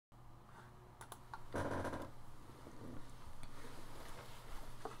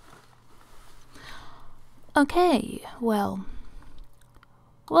Okay, well,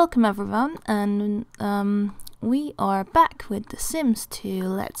 welcome everyone, and we are back with The Sims 2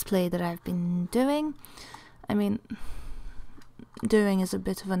 Let's Play that I've been doing. I mean, doing is a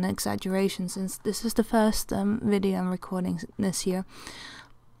bit of an exaggeration since this is the first video I'm recording this year,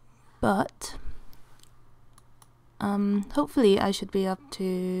 but hopefully I should be up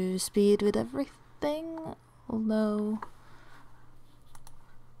to speed with everything, although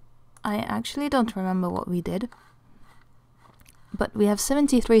I actually don't remember what we did. But we have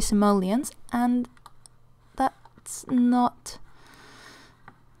 73 simoleons, and that's a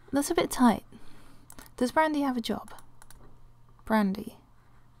bit tight. Does Brandy have a job? Brandy,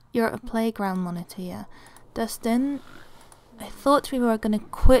 you're a playground monitor, yeah. Dustin, I thought we were gonna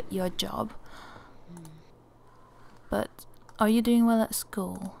quit your job, but are you doing well at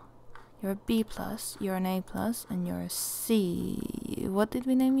school? You're a B+, you're an A+, and you're a C. What did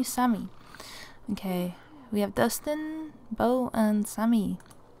we name you? Sammy. Okay, we have Dustin, Bo, and Sammy.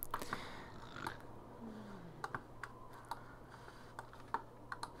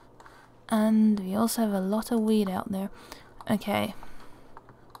 And we also have a lot of weed out there. Okay.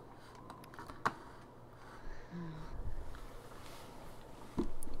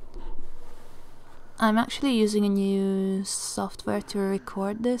 I'm actually using a new software to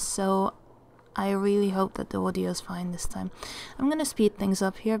record this, so I really hope that the audio is fine this time. I'm gonna speed things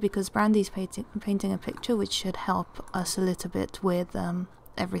up here because Brandy's painting a picture, which should help us a little bit with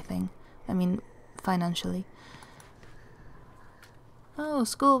everything. I mean, financially. Oh,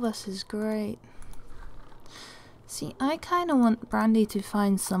 school bus is great. See, I kind of want Brandy to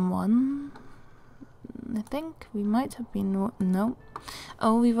find someone. I think we might have been... no.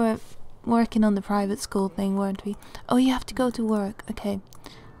 Oh, we were working on the private school thing, weren't we? Oh, you have to go to work. Okay.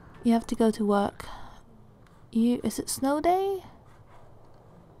 You have to go to work. Is it snow day?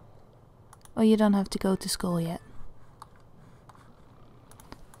 Or you don't have to go to school yet?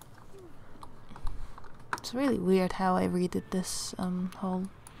 It's really weird how I redid this whole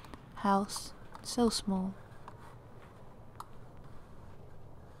house. So small.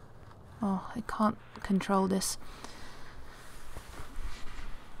 Oh, I can't control this.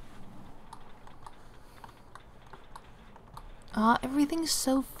 Everything's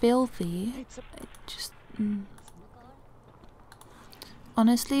so filthy.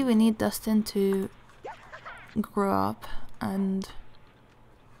 Honestly, we need Dustin to grow up and...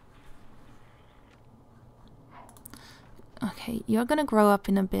 Okay, you're gonna grow up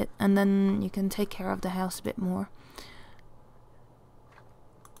in a bit and then you can take care of the house a bit more.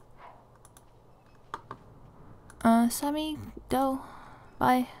 Sammy, go.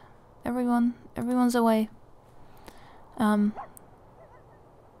 Bye. Everyone's away.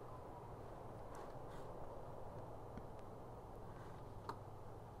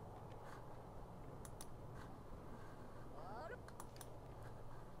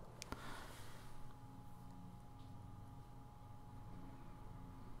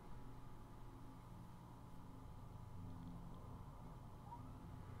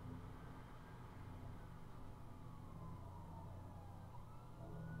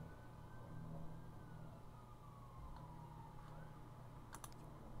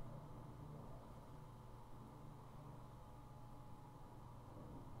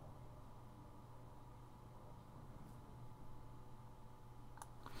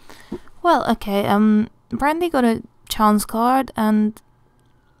 Well, okay, Brandy got a chance card and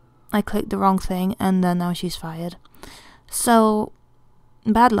I clicked the wrong thing and then now she's fired. So,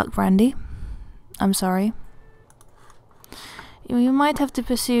 bad luck, Brandy. I'm sorry. You might have to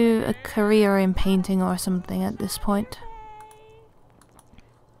pursue a career in painting or something at this point.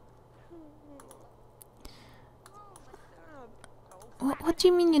 What do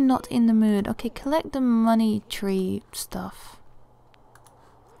you mean you're not in the mood? Okay, collect the money tree stuff.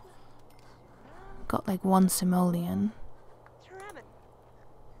 Got like 1 simoleon.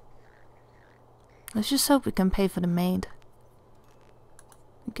 Let's just hope we can pay for the maid.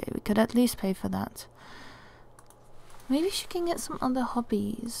 Okay, we could at least pay for that. Maybe she can get some other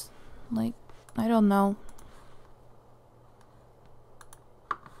hobbies. Like, I don't know.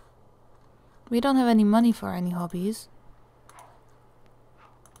 We don't have any money for any hobbies.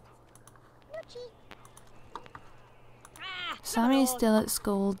 Sammy's still at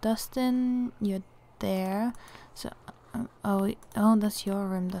school. Dustin, you're there. So, oh, that's your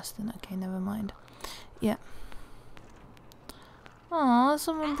room, Dustin. Okay, never mind. Yeah. Aw,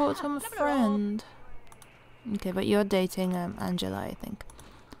 someone brought home a friend. Okay, but you're dating Angela, I think.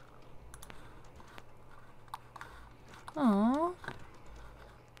 Aw.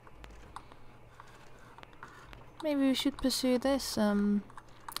 Maybe we should pursue this,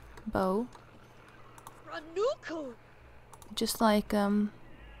 Bo. Just like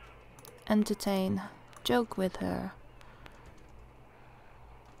entertain, joke with her.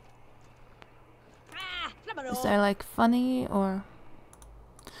 Is there like funny or...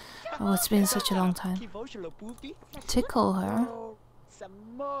 Oh, it's been such a long time. Tickle her.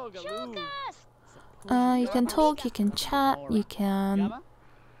 You can talk, you can chat, you can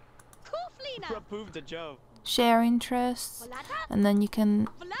share interests, and then you can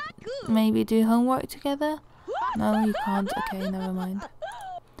maybe do homework together. No, you can't. Okay, never mind.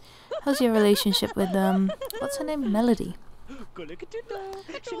 How's your relationship with what's her name? Melody.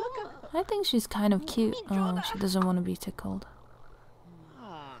 I think she's kind of cute. Oh, she doesn't want to be tickled.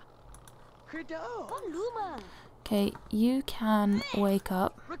 Okay, you can wake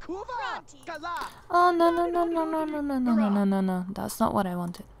up. Oh no no no no no no no no no no no no. That's not what I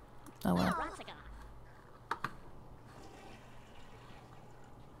wanted. Oh well.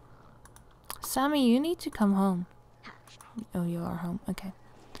 Sammy, you need to come home. Oh, you are home. Okay.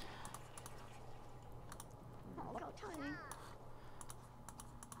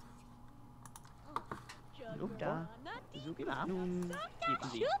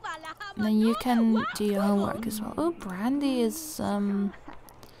 Then you can do your homework as well. Oh, Brandy is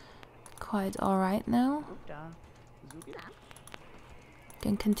quite alright now.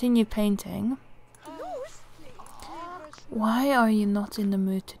 Can continue painting. Why are you not in the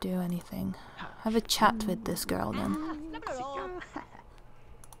mood to do anything? Have a chat with this girl then.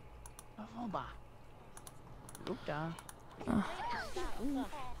 Oh.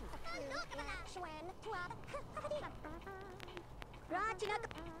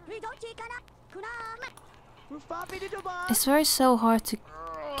 It's so hard to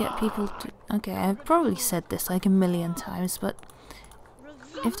get people to... Okay, I've probably said this like a million times, but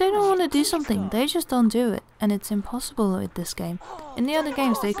if they don't want to do something, they just don't do it. And it's impossible with this game. In the other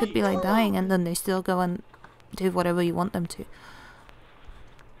games, they could be like dying and then they still go and do whatever you want them to.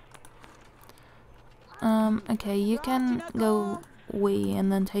 Okay, you can go wee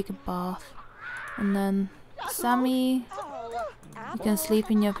and then take a bath. And then, Sammy, you can sleep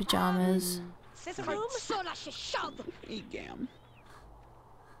in your pajamas.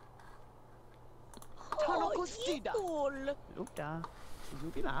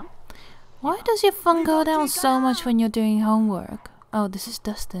 Why does your phone go down so much when you're doing homework? Oh, this is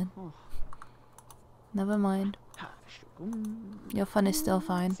Dustin. Never mind. Your phone is still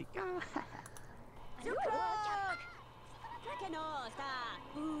fine.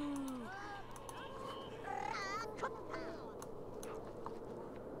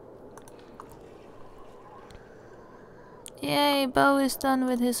 Yay, Bo is done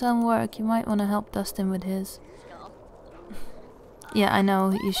with his homework. You might want to help Dustin with his. Yeah, I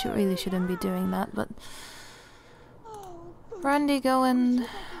know, you really shouldn't be doing that, but... Brandy, go and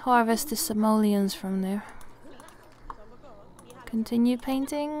harvest the simoleons from there. Continue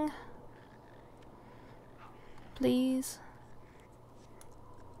painting. Please.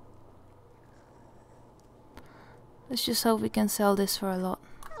 Let's just hope we can sell this for a lot.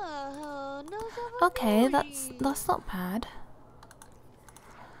 Okay, that's not bad.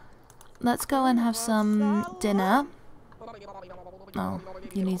 Let's go and have some dinner. Oh,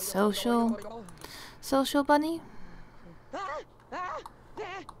 you need social? Social bunny?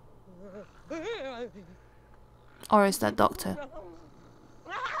 Or is that doctor?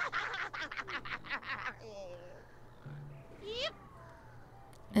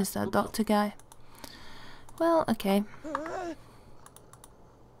 Is that doctor guy? Well, okay.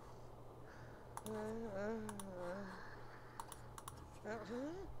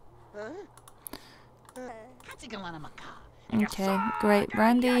 Okay, great.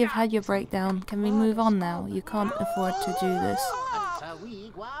 Brandy, you've had your breakdown. Can we move on now? You can't afford to do this.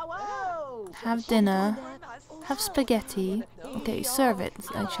 Have dinner. Have spaghetti. Okay, serve it.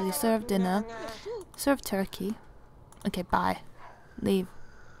 Actually, serve dinner. Serve turkey. Okay, bye. Leave.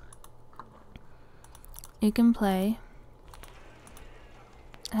 You can play.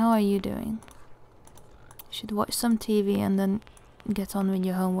 How are you doing? You should watch some TV and then get on with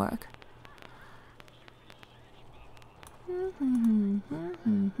your homework.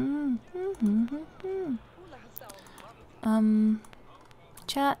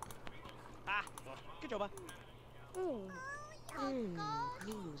 Chat.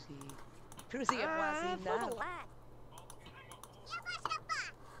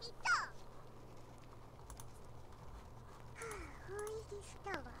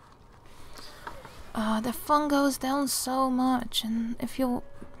 The phone goes down so much, and if you're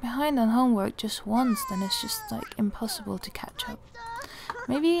behind on homework just once, then it's just like impossible to catch up.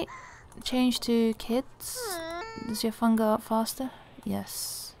 Maybe change to kids. Does your phone go up faster?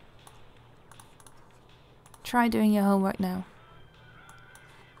 Yes. try doing your homework now.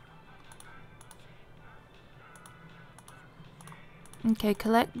 Okay,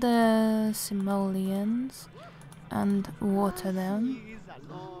 collect the simoleons and water them.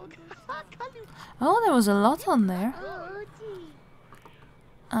 Oh, there was a lot on there.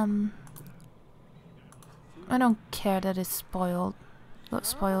 I don't care that it's spoiled. Got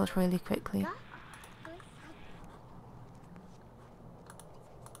spoiled really quickly.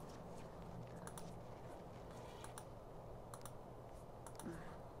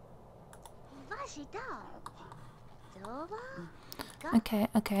 Okay,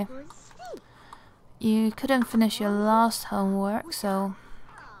 okay. You couldn't finish your last homework, so...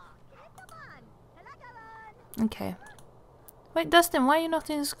 Okay. Wait, Dustin, why are you not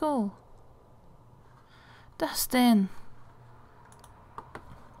in school? Dustin!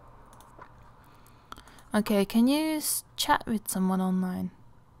 Okay, can you chat with someone online?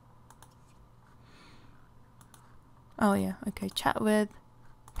 Oh yeah, okay, chat with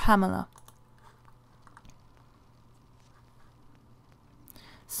Pamela.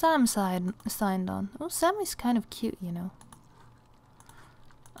 Sam signed on. Oh, Sam is kind of cute, you know.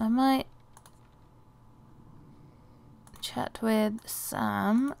 I might chat with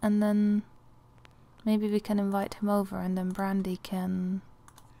Sam and then maybe we can invite him over and then Brandy can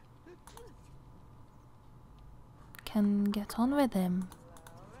get on with him.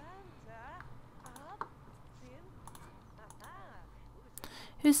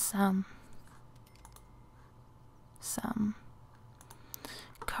 Who's Sam? Sam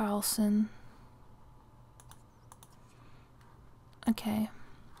Carlson. Okay.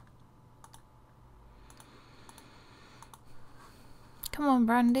 Come on,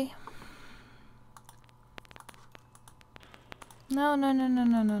 Brandy. No, no, no, no,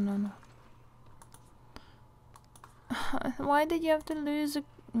 no, no, no, no. Why did you have to lose a...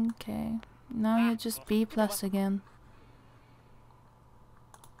 Okay. Now you're just B+ again.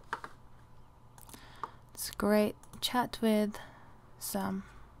 It's great. Chat with Sam.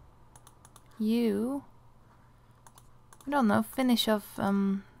 You... I don't know, finish off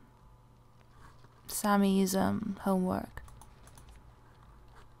Sammy's homework.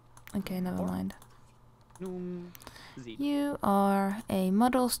 Okay, never mind. You are a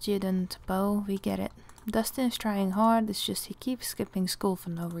model student, Bo, we get it. Dustin's trying hard, it's just he keeps skipping school for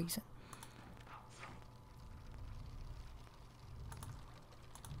no reason.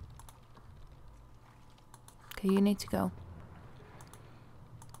 Okay, you need to go.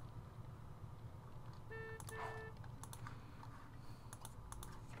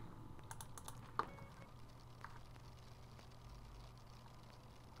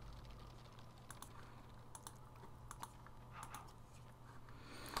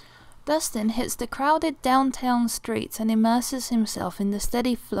 Dustin hits the crowded downtown streets and immerses himself in the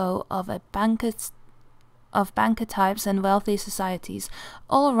steady flow of banker types and wealthy societies,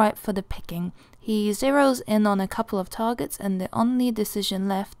 all ripe for the picking. He zeroes in on a couple of targets and the only decision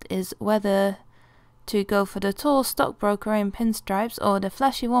left is whether to go for the tall stockbroker in pinstripes or the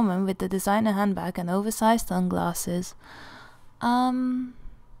flashy woman with the designer handbag and oversized sunglasses.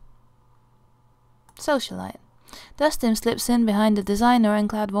 Socialite. Dustin slips in behind the designer and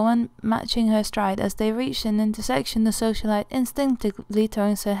clad woman, matching her stride. As they reach an intersection, the socialite instinctively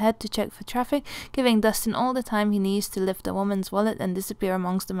turns her head to check for traffic, giving Dustin all the time he needs to lift the woman's wallet and disappear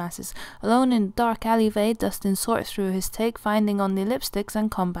amongst the masses. Alone in the dark alleyway, Dustin sorts through his take, finding only lipsticks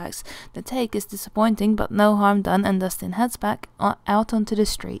and compacts. The take is disappointing, but no harm done, and Dustin heads back out onto the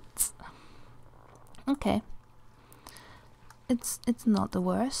streets. Okay. It's not the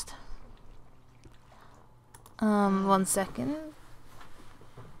worst. 1 second.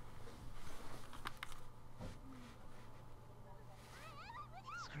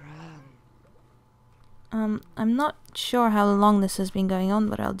 I'm not sure how long this has been going on,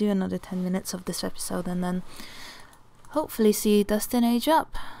 but I'll do another 10 minutes of this episode and then hopefully see Dustin age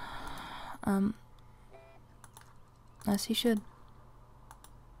up. As he should.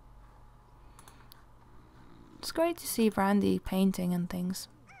 It's great to see Brandy painting and things.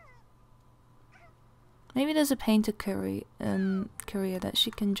 Maybe there's a painter career that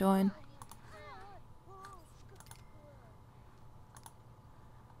she can join.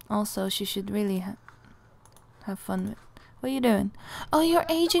 Also, she should really have fun with... What are you doing? Oh, you're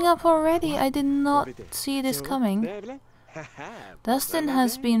aging up already! I did not see this coming. Dustin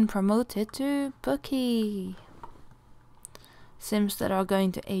has been promoted to Bookie. Sims that are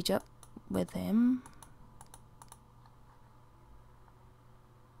going to age up with him.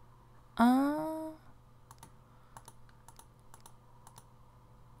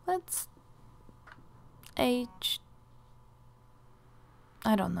 Let's age...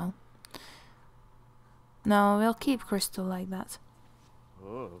 I don't know. No, we'll keep Crystal like that.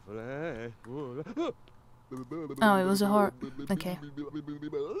 Oh, it was a heart. Okay.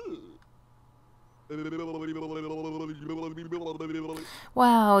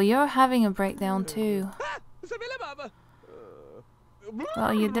 Wow, you're having a breakdown too.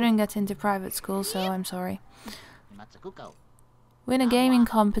 Well, you didn't get into private school, so I'm sorry. Win a gaming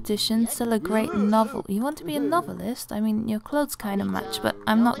competition, sell a great novel. You want to be a novelist? I mean, your clothes kind of match, but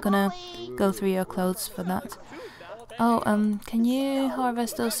I'm not gonna go through your clothes for that. Oh, can you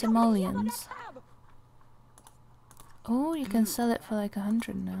harvest those simoleons? Oh, you can sell it for like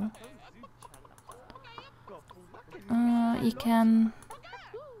 100 now. You can...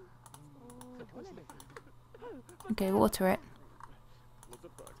 Okay, water it.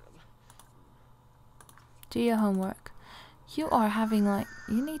 Do your homework. You are having like...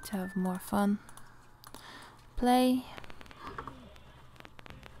 You need to have more fun. Play.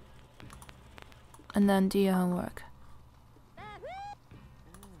 And then do your homework.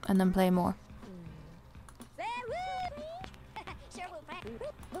 And then play more.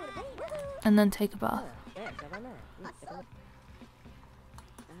 And then take a bath.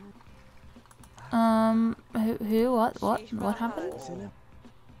 What happened?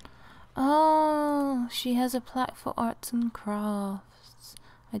 Oh, she has a plaque for arts and crafts.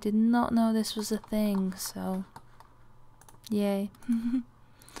 I did not know this was a thing, so... Yay.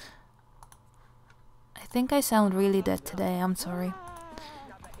 I think I sound really dead today, I'm sorry.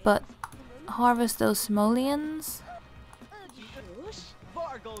 But, harvest those simoleons.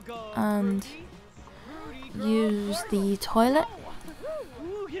 And use the toilet.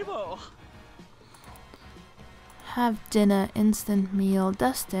 Have dinner, instant meal.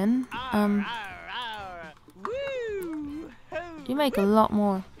 Dustin, you make a lot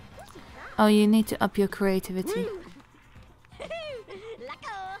more. Oh, you need to up your creativity.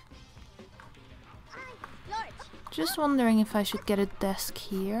 Just wondering if I should get a desk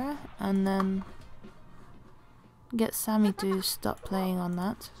here and then get Sammy to stop playing on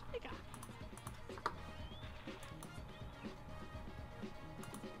that.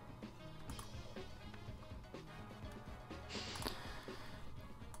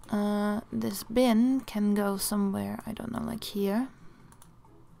 This bin can go somewhere, I don't know, like here.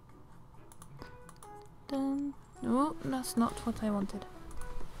 Dun. Oh, that's not what I wanted.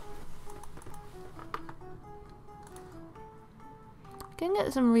 Can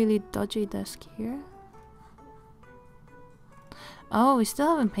get some really dodgy desk here. Oh, we still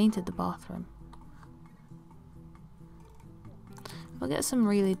haven't painted the bathroom. We'll get some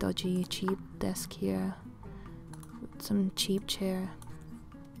really dodgy, cheap desk here. With some cheap chair.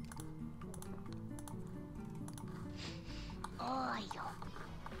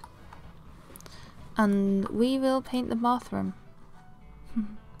 And we will paint the bathroom.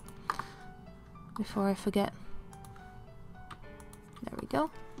 Before I forget. There we go.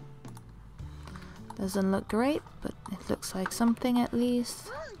 Doesn't look great, but it looks like something at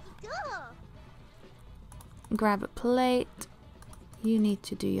least. Grab a plate. You need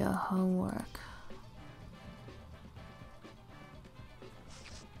to do your homework.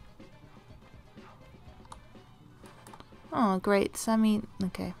 Oh, great. Sammy.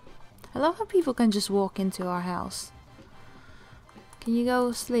 Okay. I love how people can just walk into our house. Can you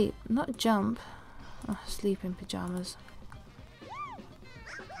go sleep? Not jump. Oh, sleep in pajamas.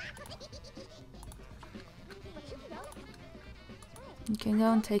 You can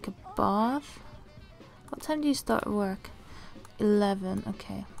go and take a bath. What time do you start work? 11,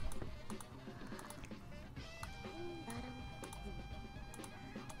 okay.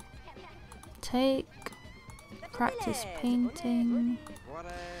 Take, practice painting.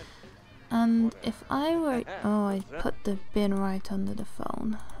 And if I were... Oh, I put the bin right under the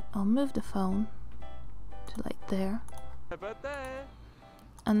phone. I'll move the phone to like there.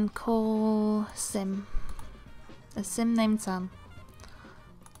 And call Sim. A Sim named Sam.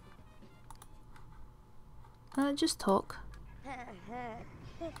 Just talk.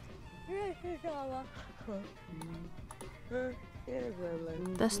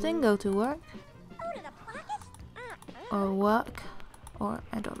 Does Sting go to work? Or work? Or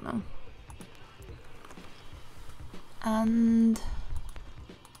I don't know. And...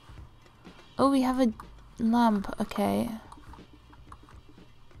 Oh, we have a lamp, okay.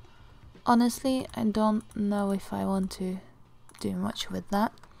 Honestly, I don't know if I want to do much with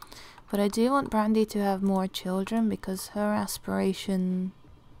that. But I do want Brandy to have more children because her aspiration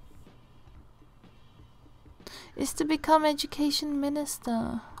is to become education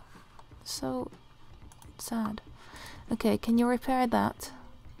minister. So sad. Okay, can you repair that?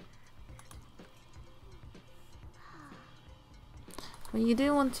 Well, you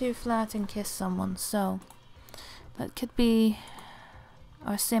do want to flirt and kiss someone, so That could be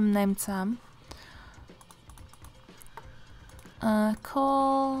our sim named Sam.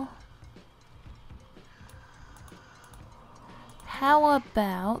 Call... How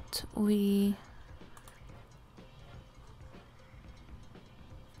about we...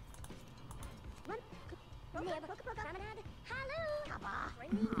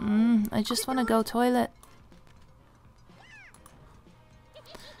 I just want to go toilet.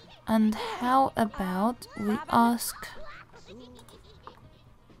 And how about we ask...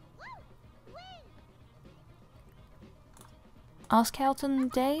 Ask out on a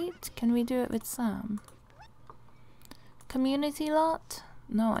date? Can we do it with Sam? Community lot?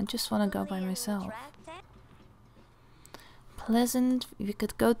 No, I just want to go by myself. Pleasant, we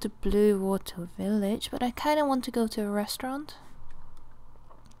could go to Blue Water Village, but I kind of want to go to a restaurant.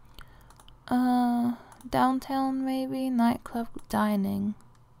 Downtown maybe? Nightclub, dining.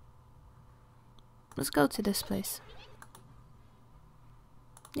 Let's go to this place.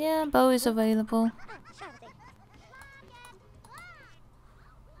 Yeah, Bo is available.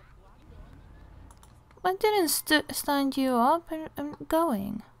 I didn't stand you up. I'm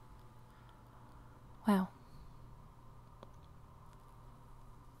going. Wow.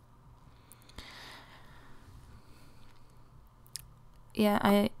 Yeah,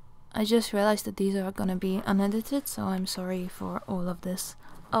 I just realized that these are gonna be unedited, so I'm sorry for all of this.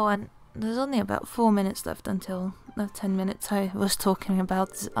 Oh, and there's only about 4 minutes left until the 10 minutes I was talking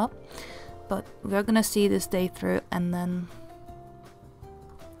about is up. But we're gonna see this day through, and then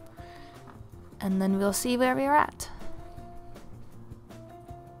we'll see where we're at.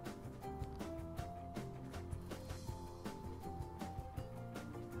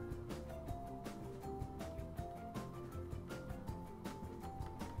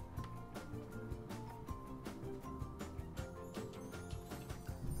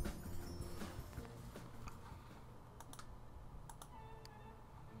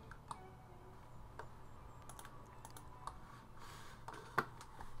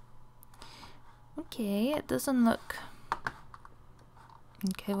 Okay, it doesn't look...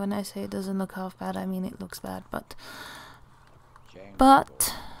 Okay, when I say it doesn't look half bad, I mean it looks bad, but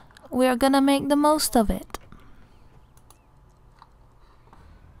we're gonna make the most of it.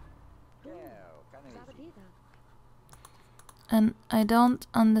 And I don't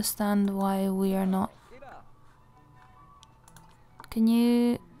understand why we are not... Can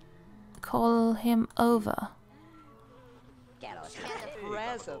you call him over?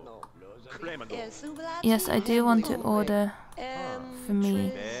 Yes, I do want to order for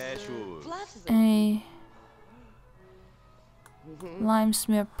me a lime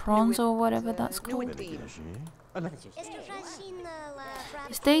smear prawns or whatever that's called.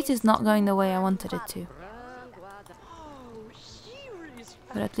 This date is not going the way I wanted it to.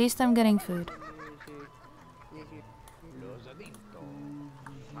 But at least I'm getting food.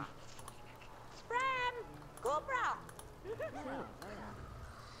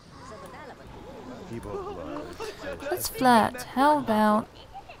 Let's flirt. How about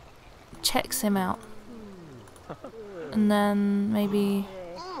checks him out? And then maybe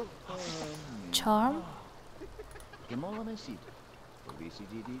charm?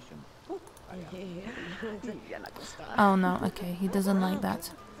 Oh no, okay, he doesn't like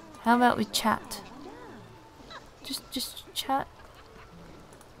that. How about we chat? Just chat.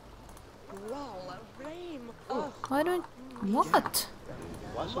 Why don't... What?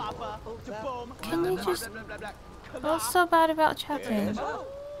 Can you just... What's so bad about chatting?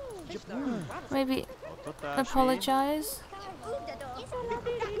 Maybe apologize?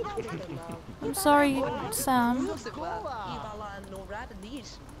 I'm sorry, Sam.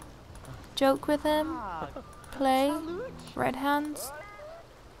 Joke with him? Play? Red hands?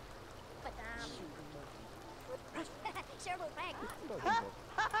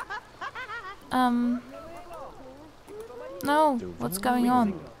 No, what's going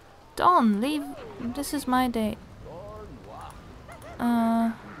on? Don, leave. This is my date.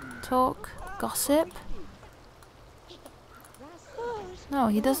 Talk, gossip? No,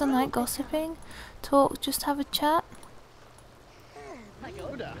 he doesn't like gossiping. Talk, just have a chat.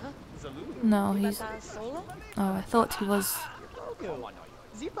 No, he's... Oh, I thought he was...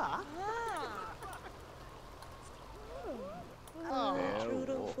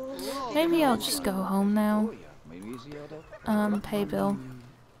 Maybe I'll just go home now. Pay bill.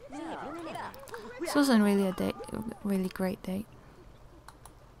 This wasn't really a date, really great date.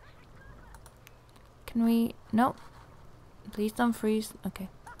 Can we... Nope. Please don't freeze. Okay.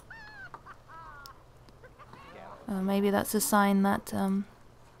 Maybe that's a sign that, that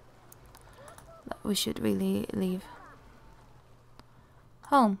we should really leave.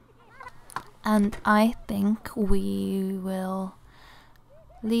 Home. And I think we will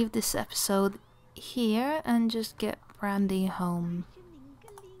leave this episode here and just get Brandy home.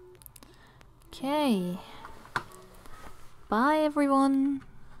 Okay. Bye everyone.